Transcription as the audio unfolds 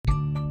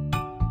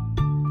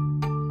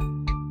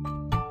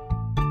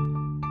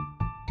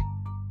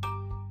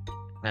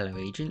Hello,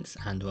 agents,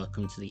 and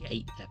welcome to the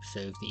 8th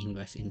episode of the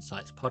Ingress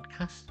Insights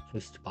podcast,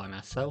 hosted by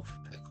myself,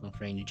 Pokemon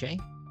Trainer J.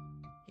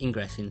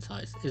 Ingress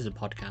Insights is a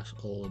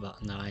podcast all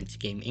about Niantic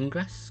game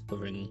Ingress,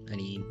 covering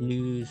any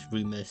news,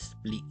 rumours,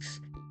 leaks,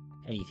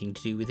 anything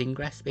to do with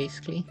Ingress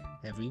basically,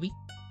 every week.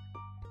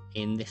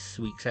 In this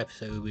week's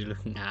episode, we're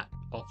looking at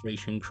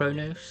Operation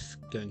Chronos,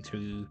 going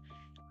through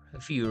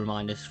a few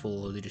reminders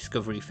for the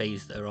discovery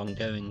phase that are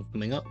ongoing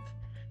coming up,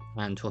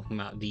 and talking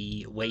about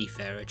the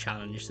Wayfarer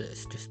challenge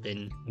that's just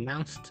been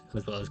announced,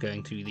 as well as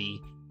going through the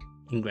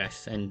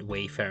Ingress and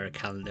Wayfarer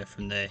calendar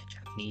from the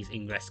Japanese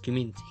Ingress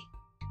community.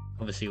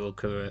 Obviously, we'll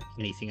cover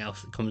anything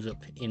else that comes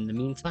up in the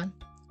meantime,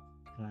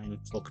 and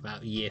talk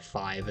about Year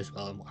 5 as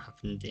well and what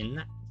happened in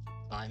that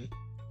time.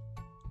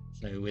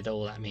 So with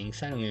all that being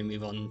said, I'm going to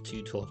move on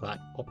to talk about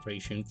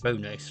Operation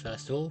Chronos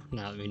first of all,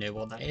 now that we know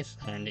what that is,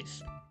 and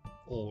it's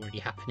already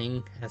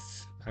happening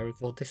as I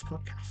record this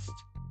podcast.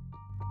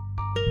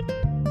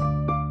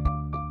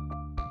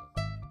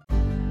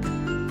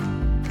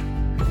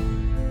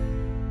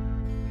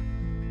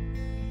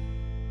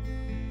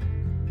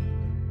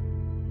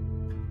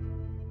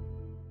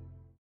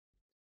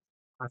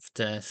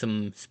 After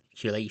some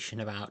speculation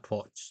about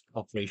what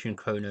Operation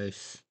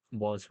Chronos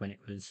was when it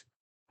was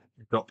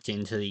dropped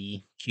into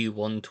the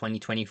Q1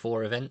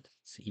 2024 event,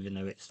 even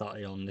though it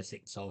started on the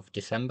 6th of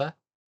December,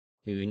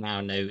 we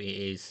now know it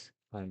is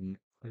an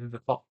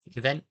overclock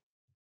event.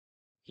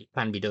 It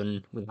can be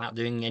done without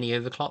doing any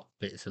overclock,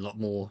 but it's a lot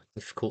more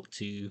difficult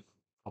to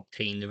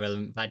obtain the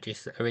relevant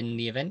badges that are in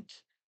the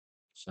event.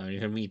 So I'm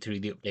going to read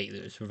through the update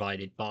that was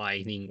provided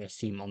by the Ingress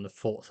team on the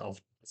 4th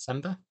of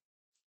December.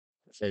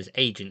 It says,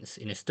 agents,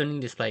 in a stunning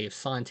display of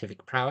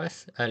scientific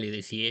prowess, earlier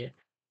this year,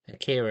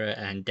 Akira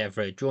and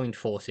Devra joined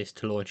forces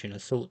to launch an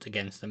assault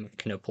against the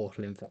Machina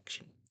portal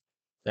infection.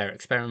 Their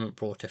experiment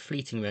brought a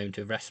fleeting moment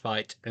of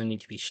respite, only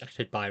to be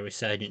shattered by a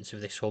resurgence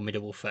of this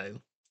formidable foe.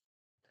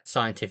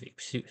 Scientific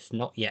pursuits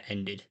not yet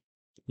ended.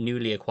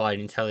 Newly acquired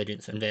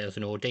intelligence unveils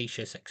an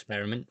audacious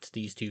experiment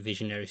these two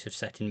visionaries have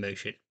set in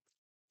motion.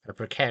 A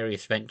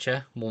precarious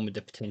venture, one with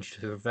the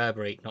potential to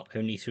reverberate not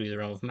only through the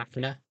realm of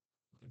Machina,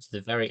 but to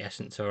the very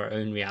essence of our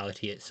own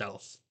reality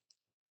itself.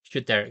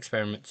 Should their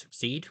experiment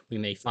succeed, we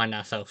may find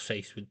ourselves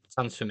faced with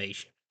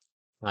transformation,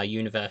 our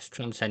universe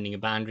transcending a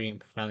boundary and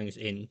propelling us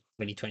in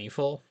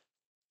 2024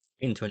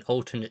 into an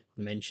alternate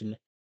dimension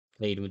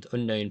laden with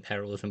unknown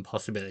perils and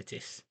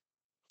possibilities.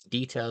 The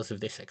details of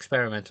this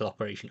experimental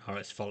operation are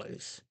as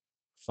follows.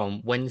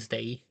 From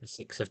Wednesday, the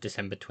 6th of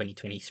December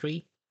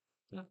 2023,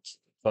 at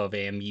 12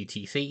 a.m.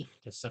 UTC,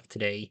 to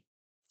Saturday,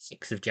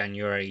 6th of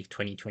January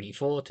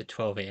 2024 to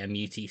 12 a.m.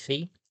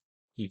 UTC,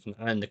 you can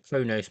earn the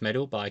Chronos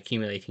medal by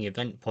accumulating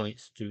event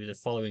points through the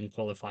following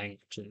qualifying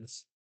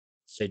actions.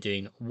 So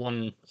doing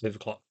one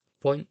overclock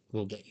point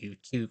will get you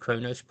 2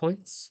 Chronos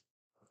points,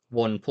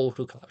 one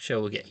portal capture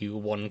will get you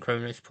 1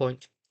 Chronos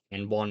point,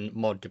 and one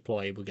mod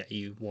deploy will get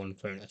you 1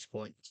 Chronos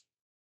point.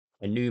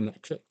 A new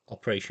metric,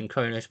 Operation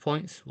Chronos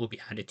points, will be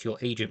added to your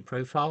agent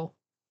profile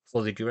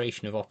for the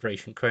duration of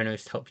Operation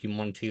Chronos to help you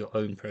monitor your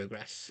own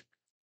progress.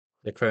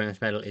 The Chronos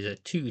medal is a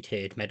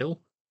 2-tiered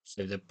medal.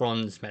 So the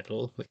bronze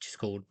medal, which is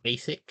called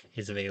Basic,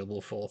 is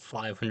available for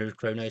 500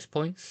 Chronos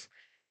points.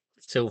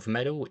 The silver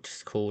medal, which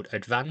is called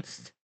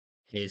Advanced,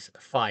 is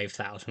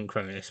 5,000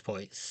 Chronos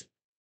points.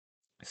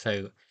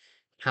 So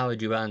how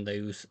would you earn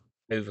those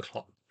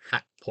overclock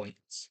hack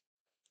points?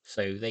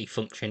 So they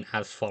function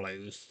as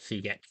follows. So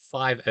you get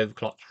 5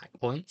 overclock hack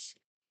points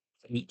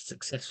for each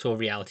successful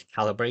reality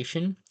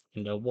calibration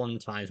and a 1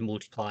 times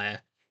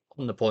multiplier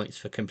on the points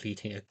for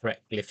completing a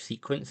correct glyph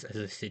sequence as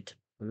listed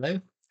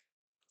below.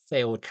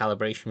 Failed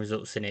calibration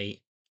results in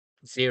a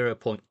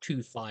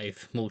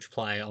 0.25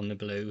 multiplier on the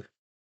below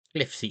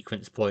glyph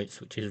sequence points,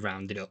 which is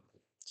rounded up.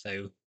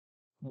 So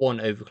 1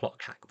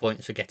 overclock hack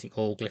points for getting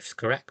all glyphs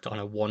correct on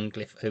a 1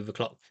 glyph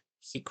overclock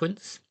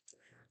sequence,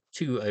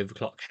 2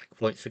 overclock hack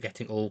points for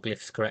getting all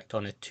glyphs correct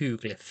on a 2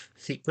 glyph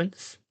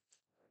sequence,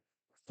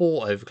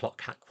 4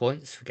 overclock hack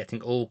points for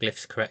getting all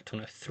glyphs correct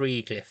on a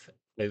 3 glyph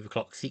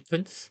overclock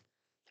sequence,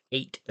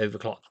 8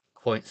 overclock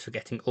points for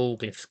getting all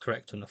glyphs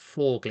correct on a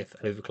 4 glyph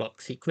overclock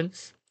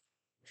sequence,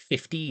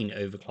 15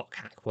 overclock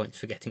hack points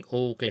for getting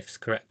all glyphs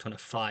correct on a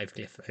 5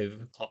 glyph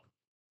overclock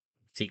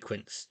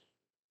sequence.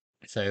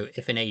 So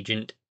if an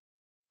agent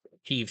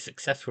achieves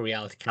successful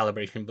reality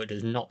calibration but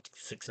does not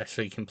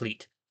successfully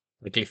complete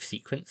the glyph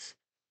sequence,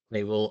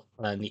 they will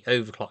earn the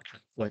overclock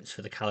hack points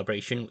for the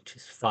calibration, which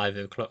is 5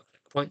 overclock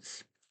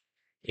points.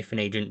 If an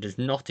agent does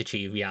not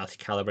achieve reality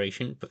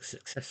calibration but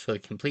successfully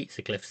completes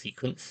the glyph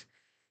sequence,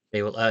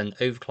 they will earn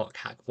overclock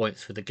hack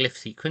points for the glyph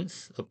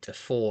sequence, up to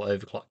 4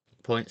 overclock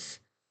points,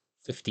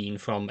 15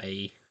 from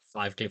a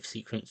 5 glyph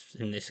sequence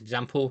in this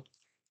example,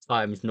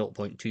 times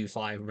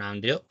 0.25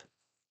 rounded up.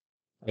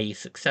 A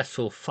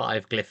successful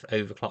 5 glyph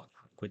overclock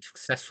with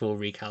successful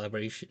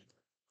reality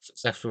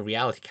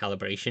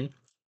calibration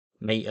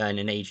may earn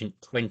an agent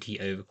 20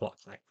 overclock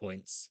hack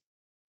points.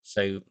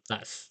 So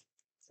that's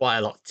quite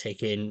a lot to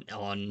take in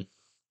on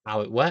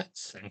how it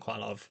works and quite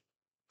a lot of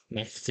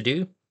math to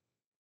do.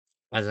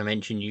 As I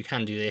mentioned, you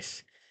can do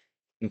this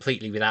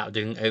completely without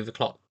doing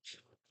overclock.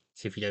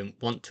 So if you don't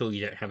want to,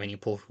 you don't have any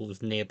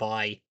portals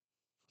nearby,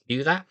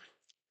 do that.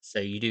 So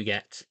you do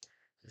get,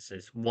 this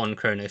is 1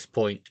 Chronos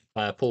point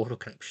per portal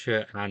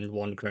capture and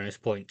 1 Chronos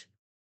point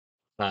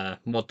per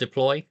mod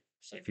deploy.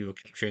 So if you were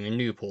capturing a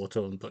new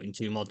portal and putting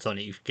 2 mods on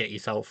it, you could get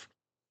yourself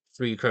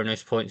 3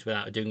 Chronos points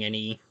without doing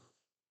any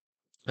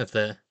of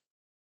the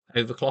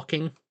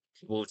overclocking.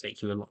 It will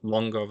take you a lot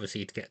longer,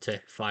 obviously, to get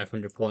to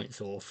 500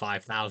 points or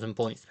 5,000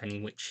 points,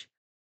 depending which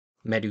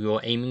medal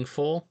you're aiming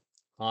for.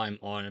 I'm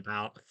on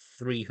about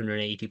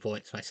 380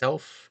 points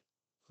myself,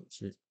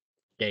 which is a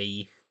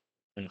day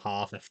and a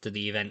half after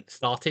the event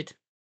started.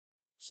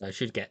 So I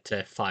should get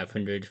to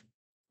 500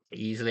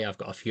 easily. I've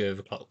got a few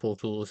overclock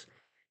portals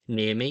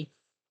near me.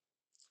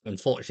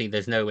 Unfortunately,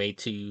 there's no way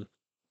to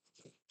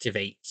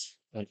activate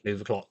an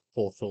overclock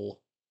portal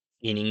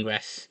in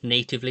Ingress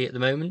natively at the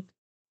moment.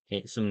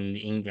 It's something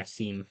the Ingress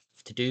team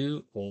have to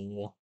do,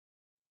 or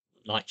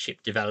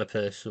Lightship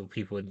developers or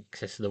people with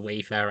access to the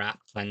Wayfair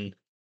app can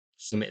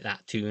submit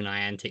that to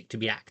Niantic to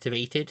be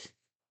activated.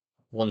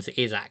 Once it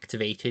is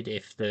activated,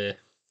 if the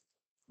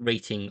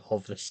rating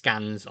of the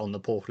scans on the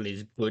portal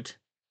is good,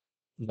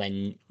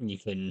 then you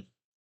can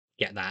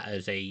get that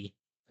as a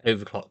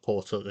overclock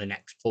portal at the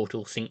next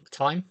portal sync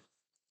time.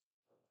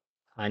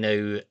 I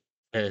know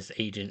there's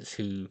agents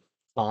who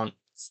can't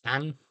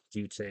scan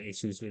due to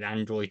issues with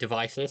Android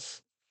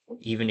devices.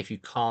 Even if you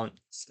can't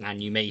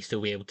scan, you may still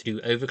be able to do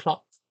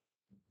overclock.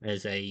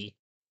 There's a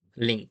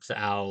link that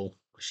I'll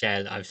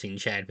share that I've seen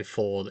shared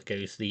before that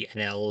goes to the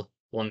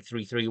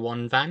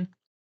NL1331 van.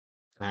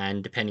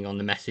 And depending on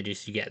the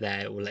messages you get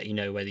there, it will let you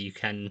know whether you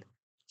can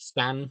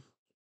scan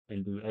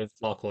and do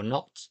overclock or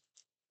not.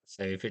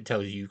 So if it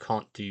tells you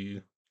can't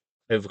do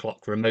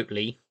overclock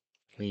remotely,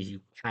 it means you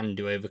can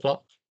do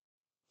overclock.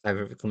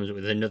 However, if it comes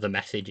with another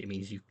message, it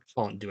means you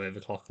can't do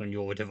overclock on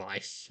your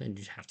device and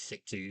you have to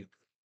stick to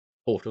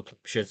portal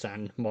captures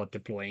and mod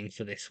deploying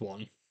for this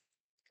one.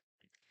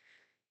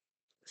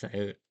 So,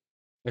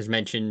 as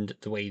mentioned,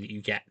 the way that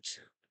you get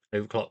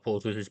overclock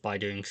portals is by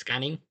doing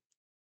scanning.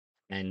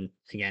 And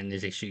again,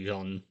 there's issues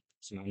on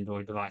some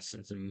Android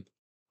devices and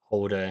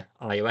older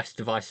iOS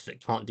devices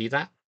that can't do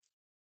that.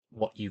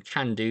 What you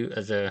can do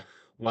as a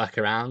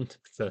workaround,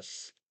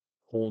 because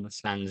all the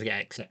scans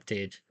get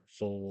accepted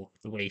for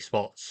the way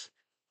spots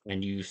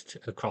and used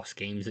across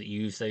games that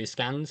use those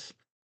scans,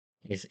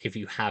 is if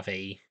you have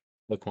a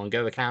Pokemon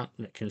Go account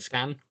that can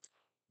scan,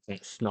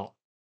 it's not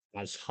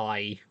as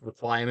high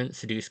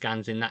requirements to do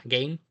scans in that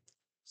game.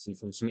 So you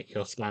can submit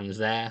your scans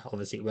there.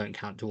 Obviously, it won't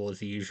count towards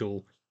the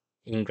usual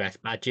Ingress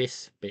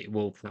badges, but it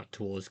will count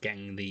towards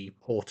getting the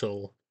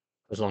portal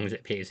as long as it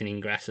appears in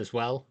Ingress as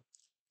well,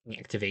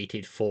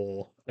 activated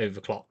for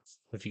overclock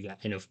if you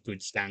get enough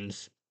good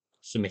scans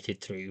submitted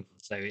through.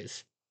 So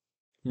it's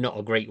not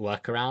a great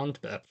workaround,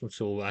 but a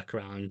possible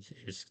workaround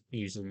is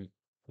using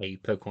a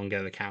Pokemon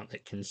Go account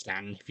that can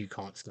scan if you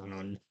can't scan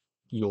on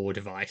your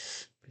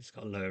device. It's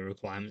got lower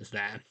requirements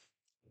there.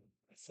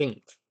 I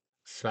think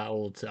that's about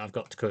all that I've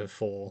got to cover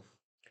for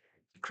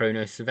the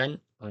Chronos event.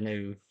 I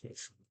know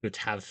it's good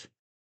to have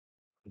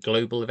a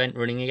global event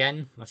running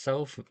again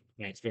myself.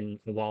 It's been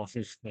a while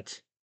since we've had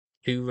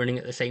 2 running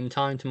at the same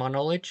time, to my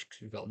knowledge,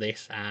 because we've got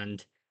this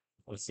and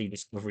obviously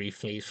Discovery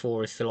Phase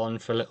 4 is still on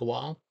for a little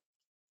while.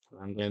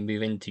 I'm going to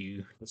move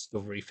into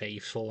Discovery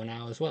Phase 4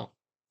 now as well.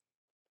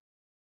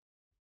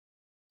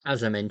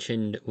 As I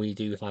mentioned, we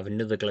do have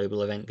another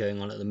global event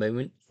going on at the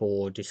moment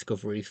for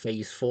Discovery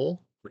Phase 4,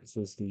 which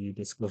is the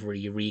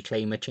Discovery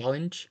Reclaimer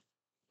Challenge.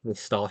 This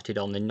started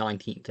on the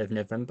 19th of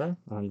November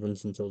and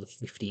runs until the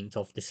 15th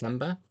of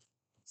December.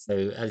 So,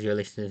 as you're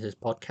listening to this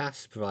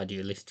podcast, provided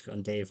you're listening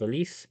on day of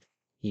release,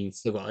 you've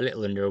still got a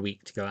little under a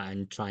week to go out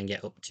and try and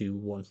get up to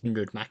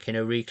 100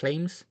 Machina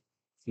reclaims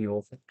for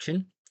your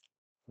faction.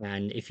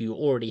 And if you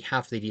already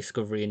have the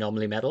Discovery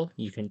Anomaly medal,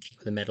 you can take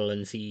the medal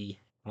and see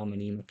how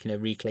many Machina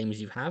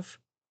reclaims you have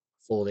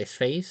for this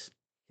phase.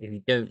 If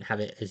you don't have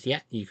it as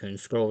yet, you can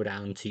scroll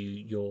down to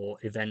your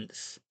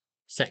events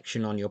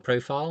section on your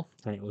profile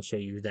and it will show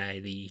you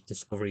there the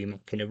Discovery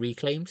Machina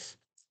reclaims.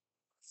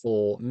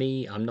 For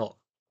me, I'm not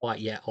quite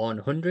yet on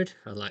 100.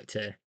 I'd like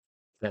to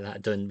get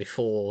that done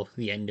before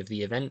the end of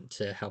the event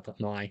to help out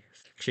my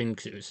faction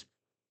because it was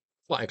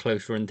quite a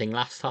close run thing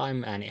last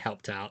time and it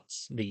helped out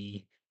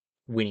the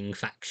winning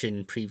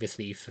faction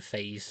previously for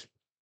phase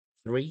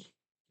 3.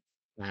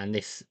 And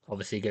this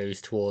obviously goes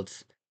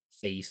towards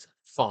phase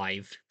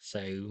 5.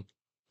 So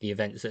the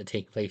events that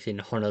take place in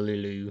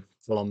Honolulu,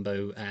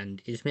 Colombo,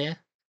 and Izmir.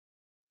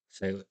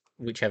 So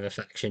whichever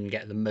faction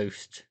get the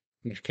most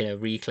Machina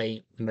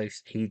reclaim,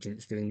 most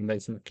agents doing the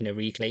most Machina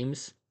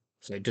reclaims.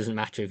 So it doesn't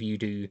matter if you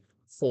do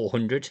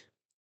 400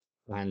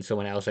 and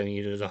someone else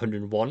only does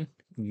 101,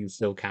 you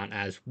still count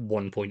as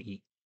 1 point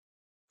each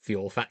for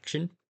your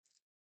faction.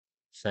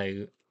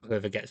 So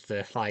whoever gets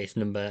the highest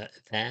number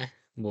there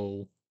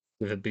will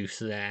give a boost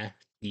to their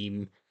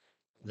team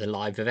the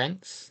live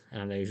events,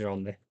 and those are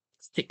on the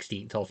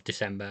 16th of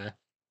December,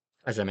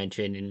 as I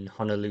mentioned, in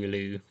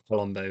Honolulu,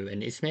 Colombo,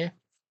 and Izmir.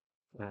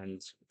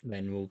 and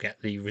then we'll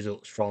get the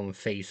results from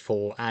Phase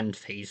 4 and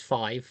Phase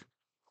 5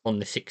 on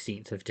the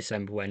 16th of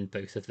December when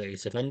both of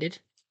those have ended.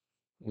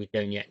 We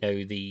don't yet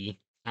know the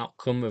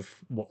outcome of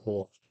what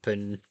will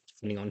happen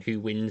depending on who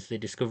wins the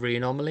Discovery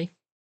Anomaly,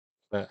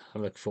 but I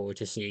look forward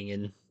to seeing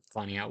and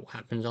finding out what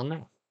happens on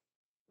that.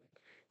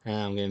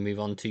 I'm going to move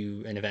on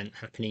to an event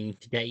happening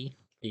today,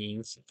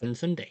 being Second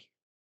Sunday.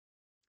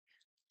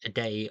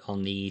 Today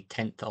on the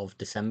 10th of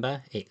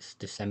December, it's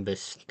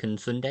December's second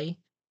Sunday.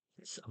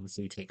 This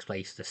obviously takes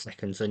place the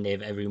second Sunday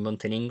of every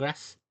month in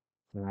Ingress.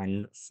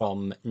 And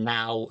from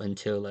now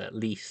until at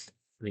least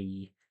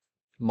the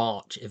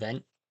March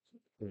event,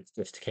 it's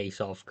just a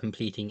case of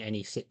completing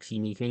any 6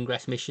 unique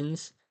Ingress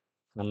missions,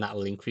 and that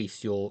will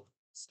increase your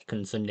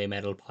second Sunday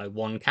medal by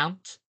 1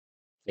 count.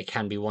 They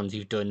can be ones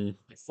you've done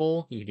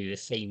before. You can do the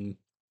same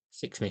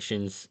 6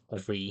 missions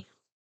every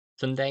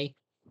Sunday.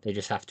 They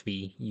just have to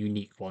be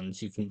unique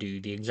ones. You can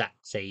do the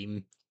exact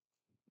same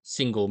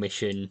single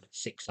mission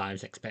 6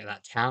 times, expect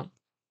that to count.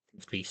 It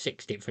has to be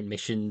 6 different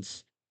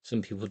missions.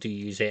 Some people do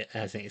use it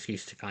as an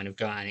excuse to kind of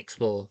go out and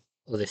explore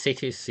other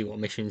cities, see what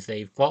missions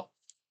they've got.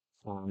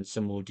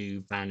 Some will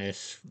do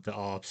banners that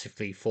are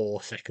specifically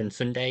for Second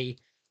Sunday.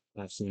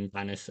 I've seen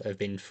banners that have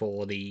been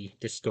for the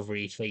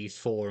Discovery Phase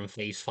 4 and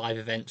Phase 5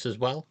 events as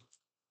well.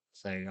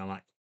 So I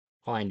might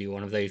try and do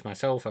one of those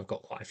myself. I've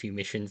got quite a few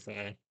missions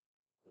there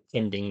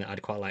ending that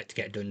I'd quite like to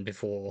get done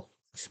before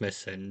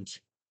Christmas, and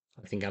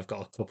I think I've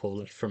got a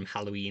couple from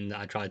Halloween that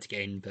I tried to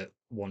get in, but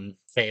one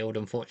failed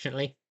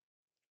unfortunately.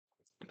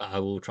 But I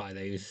will try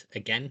those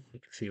again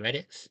with a few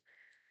edits.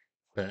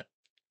 But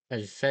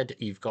as I said,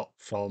 you've got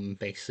from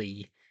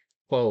basically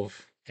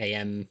 12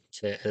 a.m.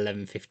 to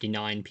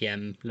 11:59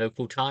 p.m.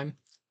 local time.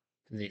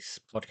 This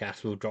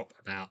podcast will drop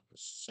about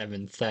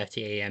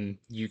 7:30 a.m.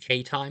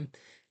 UK time.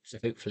 So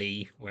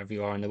hopefully, wherever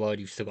you are in the world,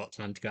 you've still got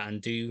time to go out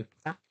and do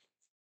that.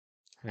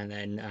 And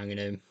then I'm going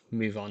to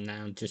move on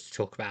now just to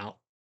talk about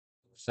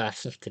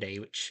First Saturday,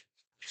 which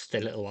just a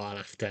little while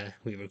after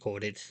we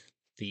recorded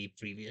the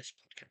previous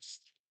podcast.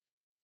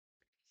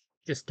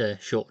 Just a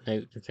short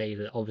note to say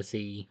that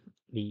obviously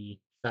the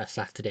first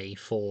Saturday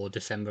for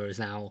December is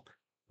now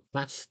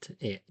past.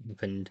 It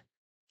happened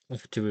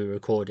after we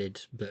recorded,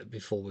 but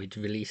before we'd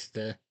released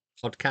the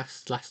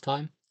podcast last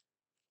time.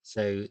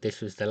 So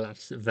this was the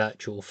last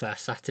virtual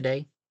first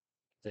Saturday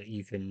that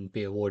you can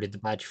be awarded the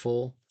badge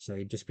for.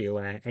 So just be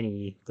aware,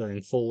 any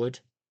going forward,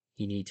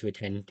 you need to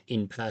attend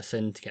in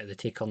person to get the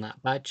tick on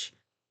that badge.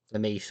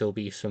 There may still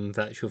be some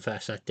virtual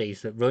first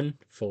Saturdays that run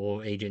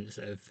for agents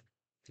that have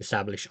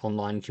established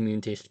online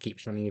communities to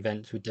keep running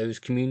events with those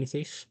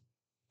communities,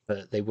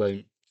 but they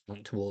won't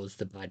count towards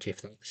the badge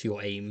if that's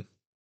your aim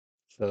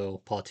for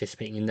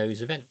participating in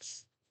those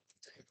events.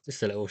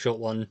 Just a little short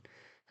one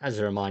as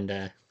a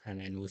reminder, and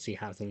then we'll see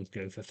how things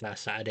go for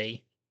first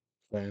Saturday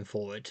going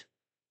forward.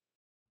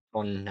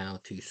 On now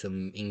to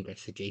some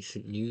Ingress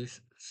adjacent news.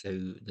 So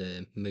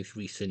the most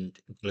recent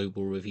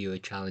global reviewer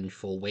challenge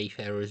for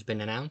Wayfarer has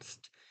been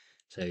announced.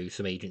 So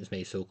some agents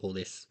may still call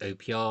this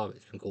OPR.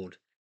 It's been called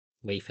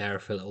Wayfarer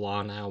for a little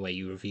while now, where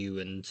you review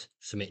and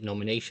submit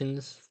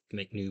nominations to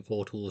make new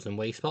portals and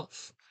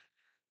wayspots.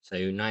 So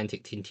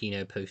Niantic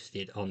Tintino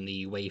posted on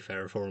the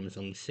Wayfarer forums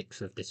on the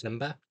 6th of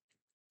December.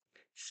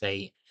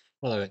 Say,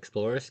 hello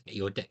explorers, get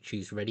your deck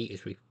shoes ready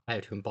as we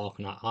prepare to embark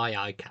on our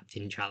II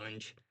Captain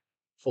Challenge.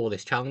 For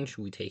this challenge,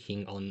 we'll be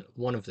taking on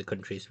one of the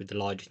countries with the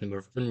largest number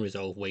of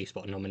unresolved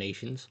Wayspot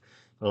nominations,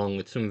 along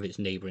with some of its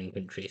neighbouring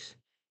countries.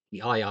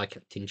 The II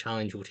Captain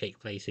Challenge will take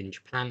place in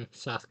Japan,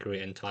 South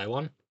Korea and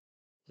Taiwan.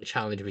 The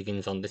challenge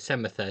begins on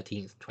December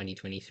 13th,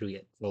 2023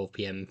 at 12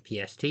 p.m.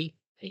 PST, 8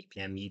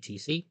 p.m.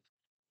 UTC,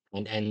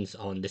 and ends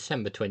on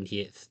December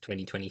 20th,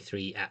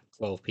 2023 at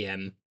 12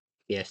 p.m.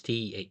 PST,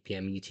 8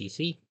 p.m.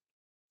 UTC.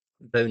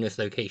 Bonus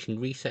location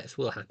resets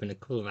will happen a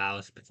couple of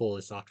hours before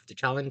the start of the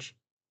challenge.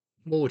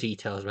 More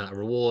details about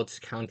rewards,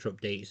 counter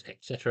updates,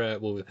 etc.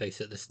 will be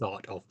posted at the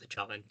start of the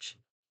challenge.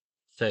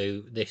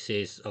 So this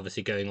is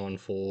obviously going on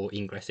for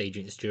Ingress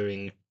agents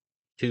during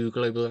 2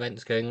 global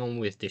events going on,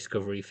 with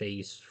Discovery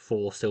Phase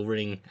 4 still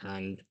running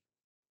and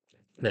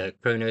the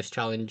Chronos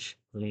Challenge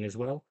running as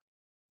well.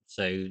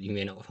 So you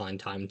may not find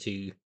time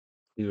to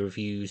do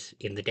reviews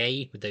in the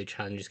day with those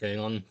challenges going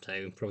on.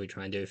 So probably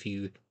try and do a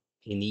few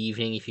in the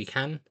evening if you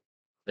can.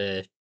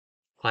 The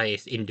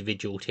highest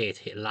individual tier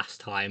to hit last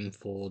time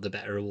for the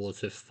better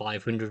rewards of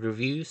 500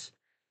 reviews.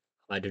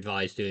 I'd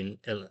advise doing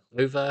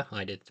over.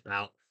 I did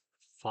about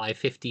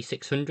 550,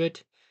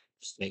 600,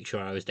 just to make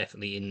sure I was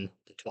definitely in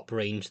the top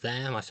range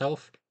there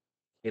myself.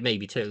 It may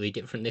be totally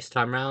different this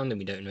time round, and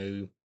we don't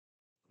know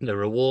the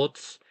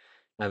rewards.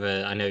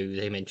 However, I know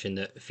they mentioned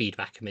that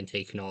feedback had been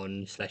taken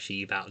on,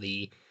 especially about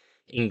the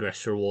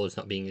Ingress rewards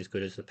not being as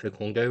good as the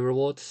Pokemon Go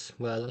rewards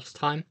were last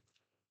time.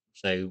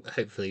 So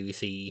hopefully we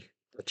see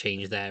a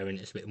change there, and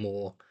it's a bit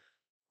more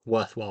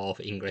worthwhile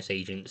for Ingress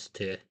agents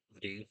to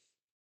do.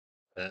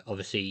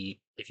 Obviously,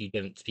 if you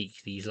don't speak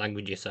these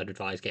languages, I'd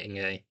advise getting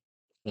a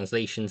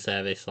translation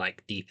service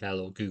like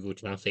DeepL or Google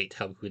Translate to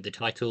help with the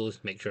titles,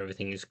 make sure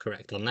everything is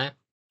correct on there.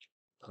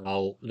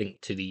 I'll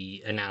link to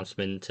the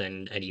announcement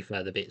and any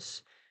further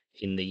bits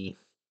in the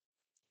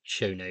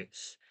show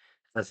notes.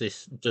 As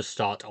this does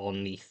start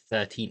on the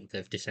 13th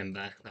of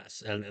December,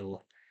 that's a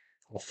little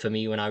off for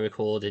me when I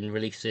record and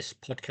release this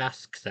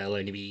podcast, because there'll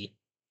only be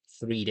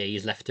 3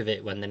 days left of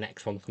it when the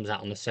next one comes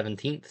out on the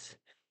 17th.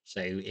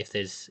 So if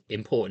there's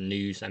important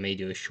news, I may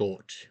do a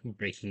short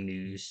breaking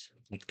news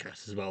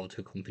podcast as well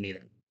to accompany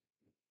that.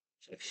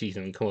 So if you see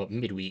something come up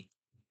midweek,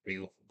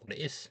 real what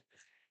it is.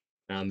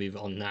 And I'll move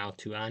on now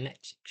to our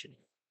next section.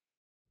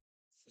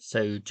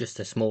 So just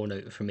a small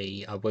note from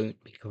me, I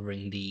won't be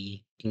covering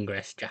the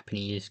Ingress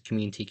Japanese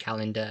community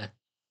calendar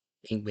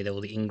with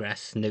all the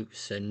Ingress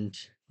notes and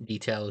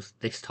details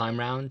this time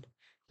round,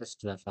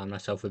 just because I found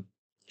myself a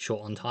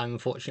short on time,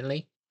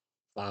 unfortunately.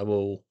 But I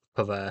will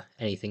cover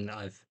anything that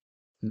I've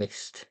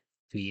missed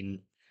between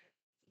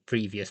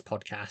previous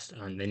podcast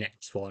and the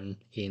next one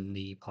in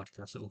the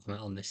podcast that will come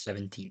out on the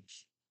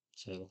 17th.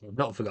 So I've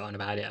not forgotten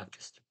about it, I've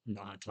just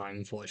not had time,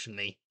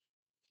 unfortunately.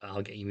 But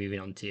I'll get you moving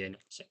on to your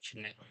next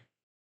section now.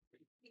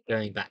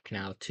 Going back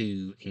now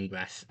to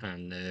Ingress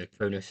and the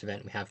Chronos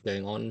event we have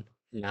going on,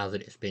 now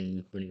that it's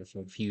been running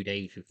for a few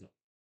days, we've got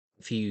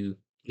a few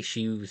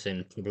issues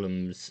and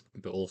problems,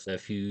 but also a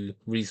few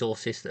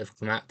resources that have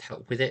come out to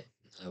help with it.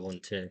 I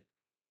want to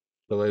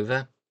go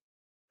over.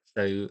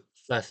 So,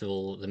 first of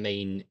all, the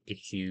main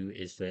issue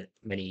is that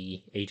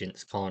many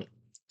agents can't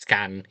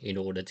scan in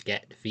order to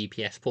get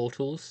VPS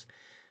portals.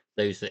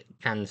 Those that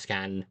can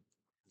scan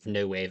have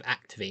no way of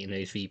activating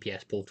those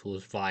VPS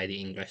portals via the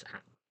Ingress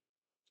app.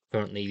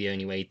 Currently, the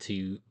only way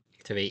to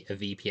activate a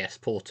VPS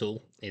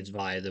portal is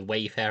via the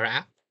Wayfarer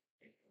app.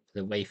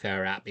 The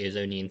Wayfarer app is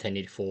only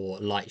intended for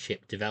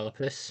Lightship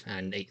developers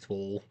and 8th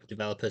Wall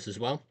developers as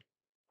well.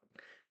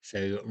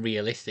 So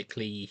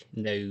realistically,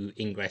 no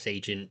Ingress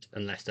agent,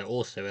 unless they're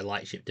also a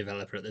Lightship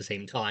developer at the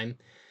same time,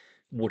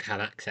 would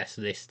have access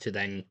to this to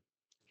then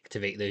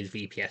activate those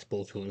VPS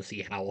portals and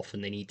see how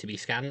often they need to be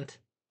scanned.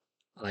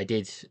 I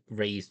did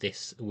raise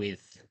this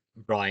with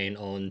Brian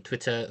on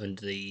Twitter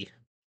under the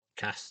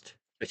cast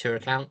Twitter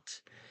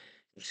account,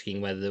 asking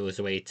whether there was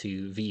a way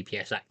to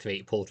VPS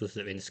activate portals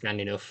that have been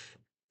scanned enough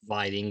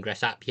via the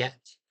Ingress app yet.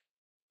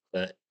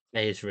 But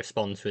his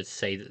response was to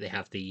say that they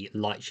have the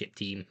Lightship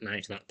team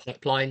manage that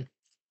pipeline.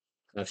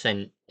 I've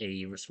sent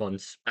a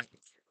response back,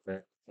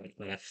 but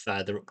a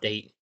further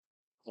update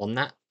on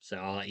that. So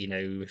I'll let you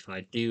know if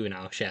I do, and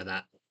I'll share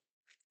that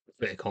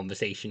bit of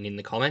conversation in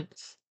the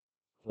comments.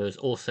 There's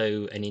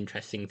also an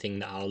interesting thing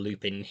that I'll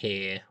loop in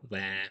here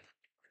where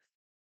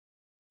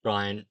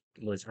Brian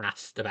was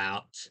asked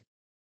about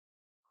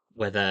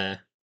whether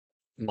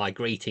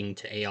migrating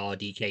to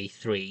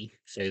ARDK3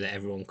 so that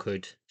everyone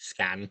could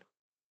scan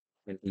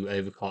and do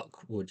overclock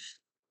would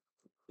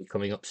be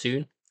coming up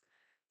soon.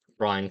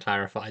 Brian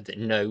clarified that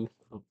no,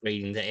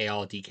 upgrading to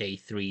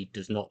ARDK3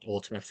 does not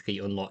automatically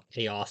unlock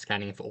AR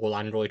scanning for all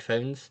Android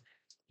phones.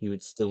 You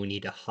would still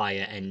need a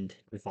higher end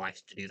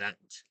device to do that.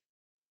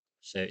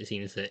 So it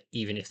seems that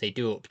even if they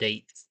do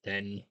update,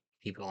 then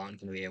people aren't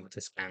going to be able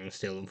to scan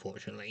still,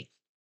 unfortunately.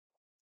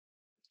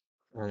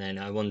 And then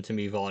I want to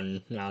move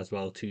on now as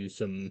well to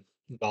some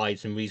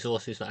guides and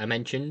resources that I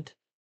mentioned.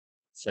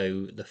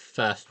 So the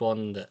first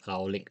one that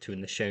I'll link to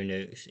in the show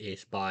notes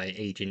is by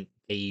Agent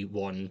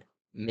A1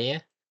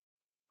 Mir,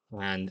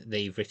 and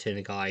they've written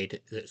a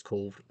guide that's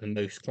called The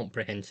Most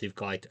Comprehensive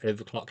Guide to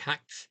Overclock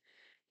Hacks.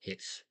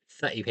 It's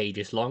 30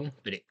 pages long,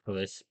 but it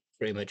covers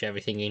pretty much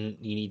everything you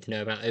need to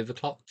know about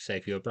overclock. So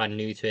if you're brand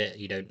new to it,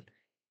 you don't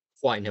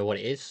quite know what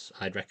it is,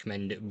 I'd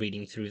recommend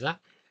reading through that.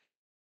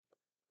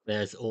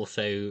 There's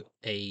also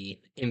a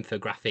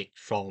infographic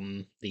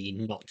from the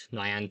Not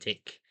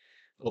Niantic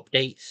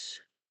Updates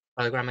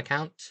Telegram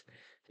account.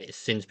 It's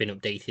since been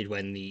updated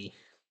when the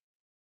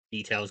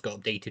details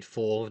got updated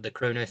for the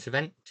Chronos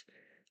event.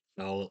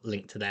 I'll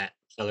link to that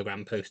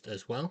Telegram post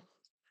as well.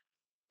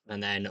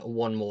 And then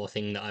one more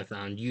thing that I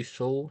found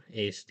useful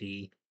is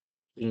the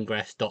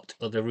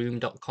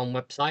ingress.otherroom.com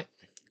website.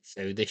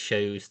 So this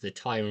shows the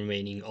time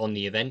remaining on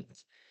the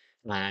event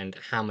and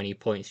how many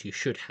points you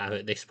should have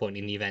at this point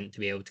in the event to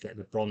be able to get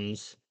the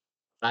bronze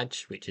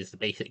badge, which is the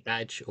basic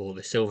badge, or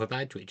the silver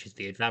badge, which is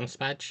the advanced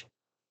badge.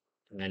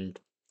 And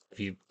if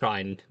you try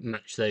and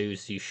match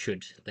those, you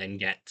should then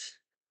get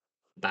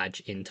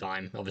badge in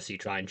time. Obviously,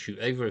 try and shoot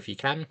over if you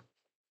can.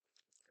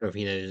 Or if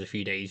you know there's a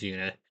few days you're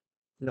gonna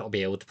not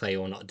be able to play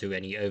or not do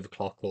any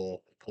overclock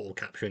or portal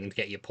capturing to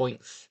get your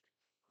points,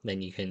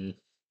 then you can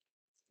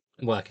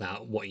work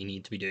out what you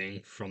need to be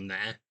doing from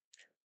there.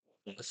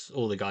 That's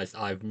all the guys that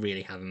I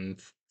really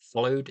haven't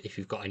followed. If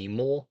you've got any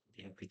more,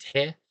 be happy to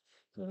hear.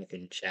 I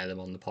can share them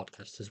on the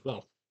podcast as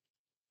well.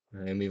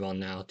 We'll move on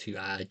now to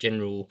our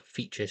general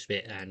features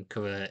bit and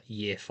cover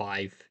year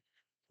 5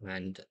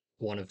 and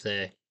one of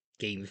the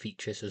game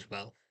features as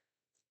well.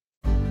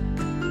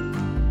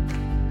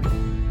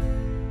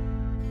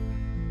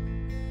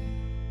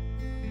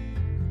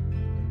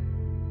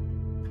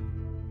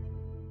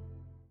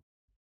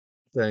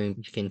 Going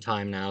back in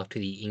time now to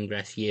the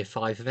Ingress Year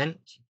 5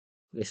 event.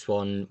 This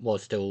one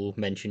was still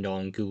mentioned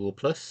on Google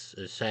Plus.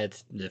 As said,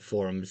 the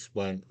forums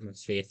weren't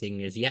mostly a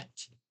thing as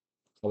yet.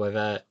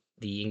 However,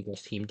 the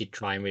Ingress team did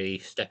try and really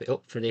step it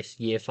up for this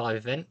Year 5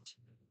 event.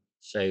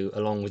 So,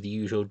 along with the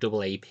usual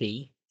double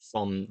AP,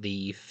 from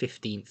the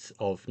 15th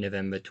of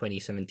November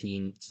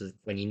 2017 to the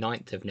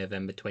 29th of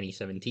November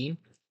 2017,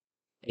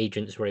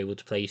 agents were able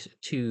to place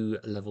 2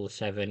 level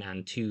 7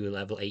 and 2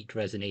 level 8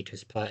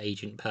 resonators per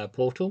agent per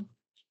portal.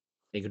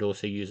 They could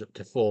also use up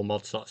to 4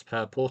 mod slots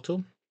per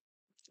portal.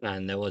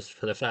 And there was,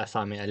 for the first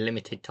time, a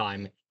limited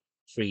time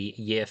free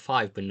Year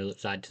 5 bundle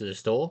that's added to the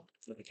store.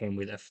 It came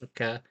with a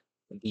flicker,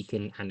 a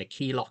beacon, and a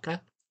key locker.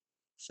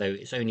 So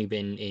it's only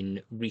been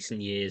in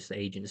recent years that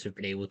agents have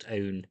been able to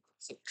own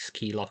 6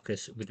 key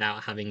lockers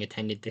without having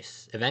attended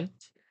this event.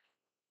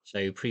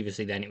 So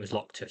previously then it was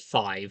locked to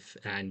 5,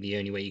 and the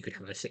only way you could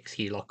have a 6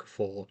 key locker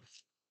for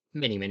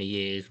many, many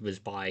years was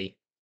by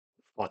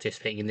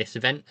participating in this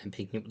event and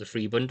picking up the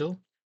free bundle.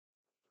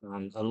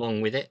 And along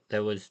with it,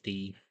 there was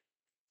the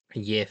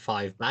Year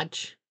 5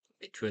 badge,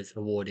 which was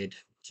awarded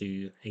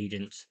to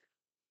agents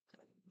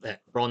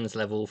at bronze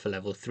level for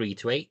level 3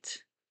 to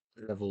 8.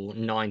 Level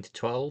 9 to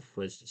 12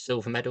 was the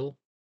silver medal.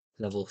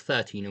 Level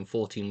 13 and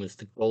 14 was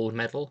the gold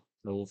medal.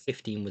 Level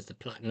 15 was the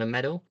platinum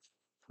medal.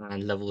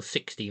 And level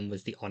 16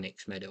 was the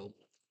onyx medal.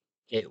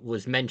 It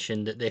was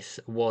mentioned that this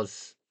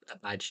was a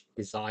badge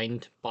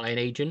designed by an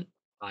agent.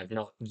 I've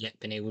not yet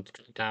been able to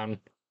track down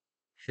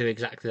who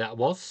exactly that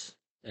was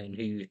and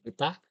who did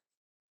that.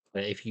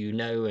 But if you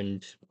know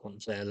and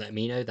want to let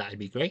me know, that'd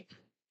be great.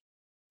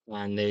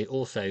 And they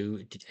also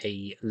did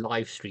a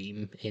live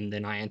stream in the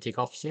Niantic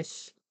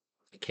offices.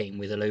 It came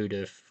with a load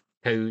of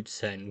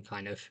codes and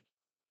kind of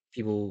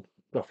people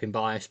dropping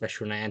by,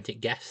 special Niantic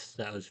guests.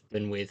 That was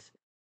done with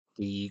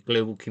the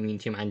global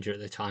community manager at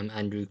the time,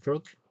 Andrew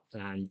Krug,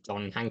 and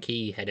Don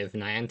Hankey, head of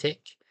Niantic.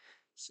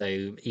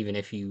 So even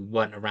if you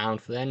weren't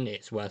around for then,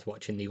 it's worth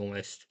watching the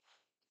almost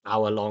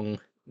hour-long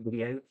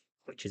video,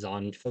 which is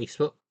on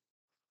Facebook.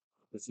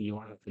 If you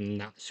want to open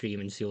that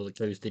stream and see all the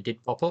codes that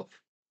did pop up.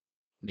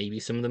 Maybe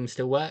some of them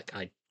still work.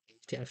 I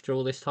doubt it after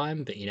all this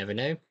time, but you never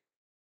know.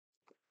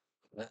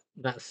 But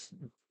that's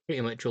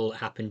pretty much all that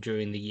happened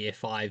during the Year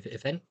 5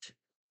 event.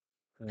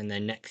 And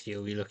then next year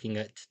we'll be looking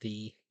at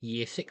the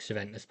Year 6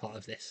 event as part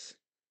of this.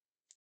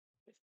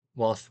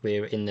 Whilst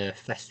we're in the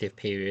festive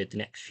period, the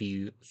next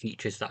few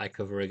features that I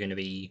cover are going to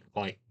be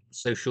quite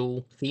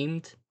social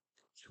themed.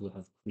 So we'll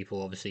have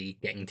people obviously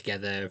getting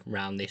together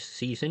around this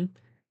season.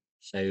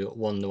 So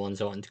one of the ones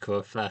I wanted to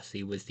cover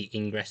firstly was the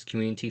Ingress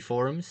community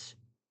forums.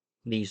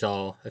 These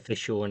are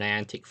official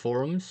Niantic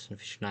forums,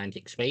 official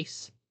Niantic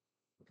space,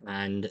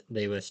 and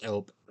they were set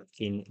up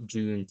in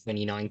June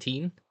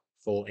 2019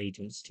 for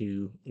agents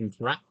to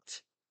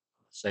interact.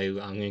 So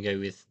I'm going to go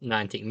with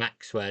Niantic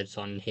Max words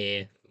on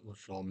here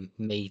from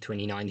May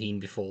 2019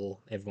 before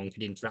everyone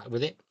could interact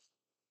with it.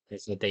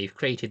 So they've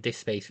created this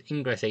space for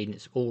Ingress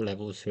agents of all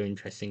levels who are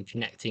interested in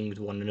connecting with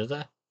one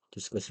another,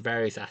 discuss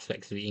various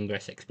aspects of the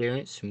Ingress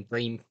experience, from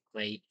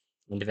gameplay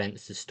and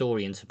events to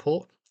story and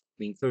support.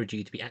 We encourage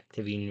you to be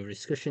active in your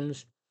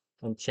discussions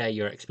and share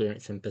your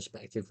experience and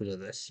perspective with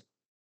others.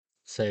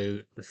 So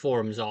the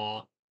forums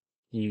are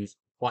used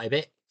quite a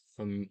bit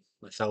from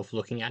myself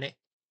looking at it.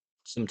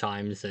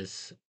 Sometimes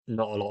there's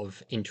not a lot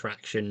of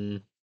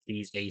interaction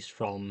these days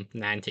from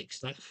Niantic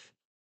staff.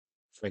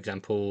 For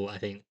example, I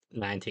think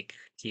Niantic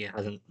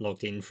hasn't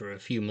logged in for a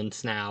few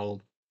months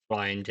now.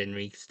 Brian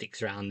generally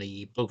sticks around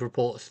the bug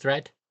reports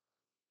thread,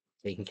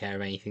 taking care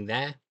of anything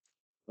there.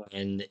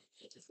 And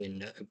it's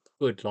been a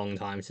good long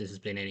time since there's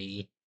been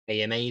any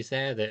AMAs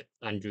there that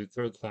Andrew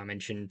Krug, who I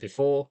mentioned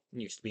before,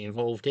 used to be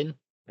involved in,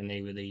 and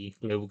they were the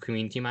global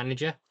community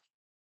manager.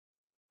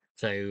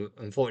 So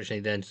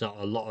unfortunately, there's not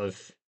a lot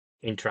of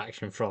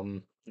interaction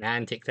from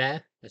Niantic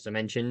there, as I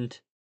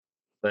mentioned,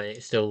 but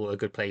it's still a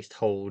good place to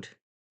hold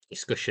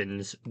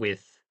discussions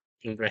with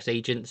Ingress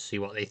agents, see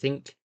what they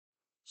think.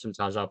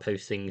 Sometimes I'll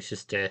post things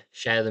just to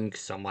share them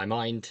because it's on my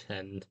mind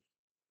and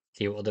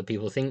see what other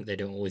people think. They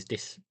don't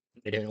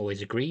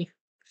always agree.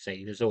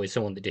 Say there's always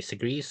someone that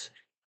disagrees,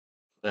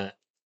 but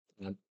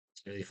I'm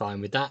totally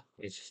fine with that.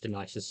 It's just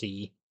nice to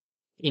see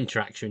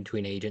interaction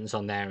between agents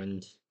on there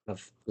and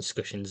have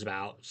discussions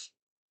about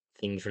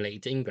things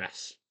related to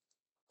Ingress.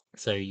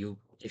 So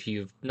if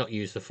you've not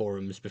used the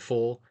forums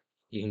before,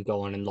 you can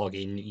go on and log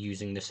in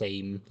using the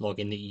same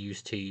login that you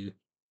used to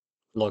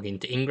log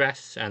into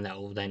Ingress, and that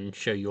will then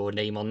show your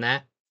name on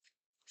there.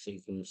 So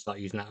you can start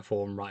using that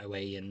forum right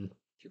away, and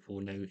people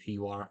will know who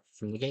you are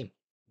from the game.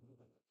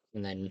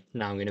 And then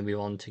now I'm going to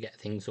move on to get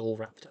things all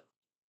wrapped up.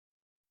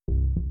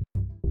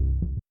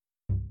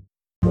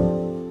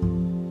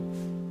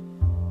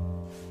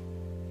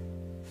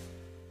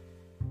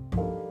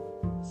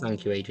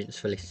 Thank you, agents,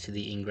 for listening to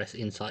the Ingress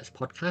Insights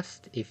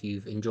podcast. If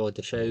you've enjoyed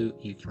the show,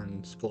 you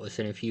can support us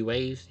in a few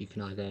ways. You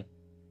can either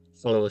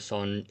follow us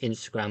on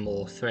Instagram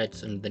or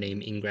Threads under the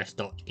name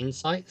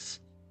ingress.insights.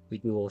 We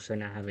do also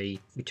now have a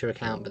Twitter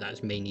account, but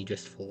that's mainly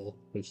just for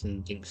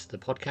posting links to the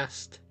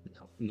podcast.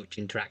 Not much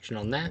interaction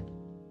on there.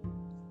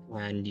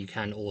 And you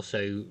can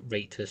also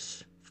rate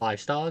us 5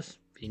 stars,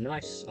 be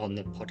nice, on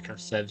the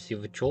podcast service of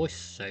your choice.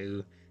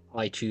 So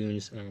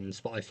iTunes and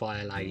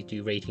Spotify allow you to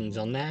do ratings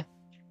on there.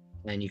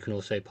 And you can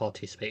also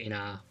participate in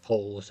our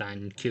polls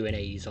and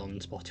Q&As on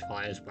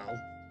Spotify as well.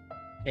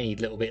 Any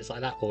little bits like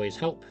that always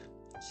help,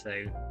 so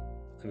it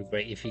would be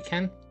great if you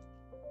can.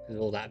 With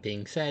all that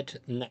being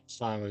said, next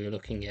time we're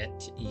looking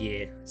at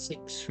year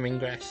 6 from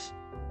Ingress,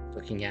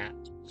 looking at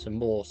some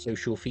more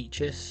social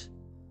features,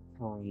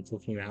 and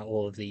talking about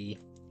all of the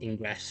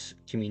Ingress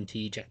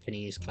community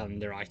Japanese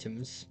calendar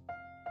items.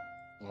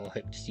 I'll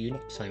hope to see you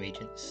next time,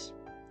 agents.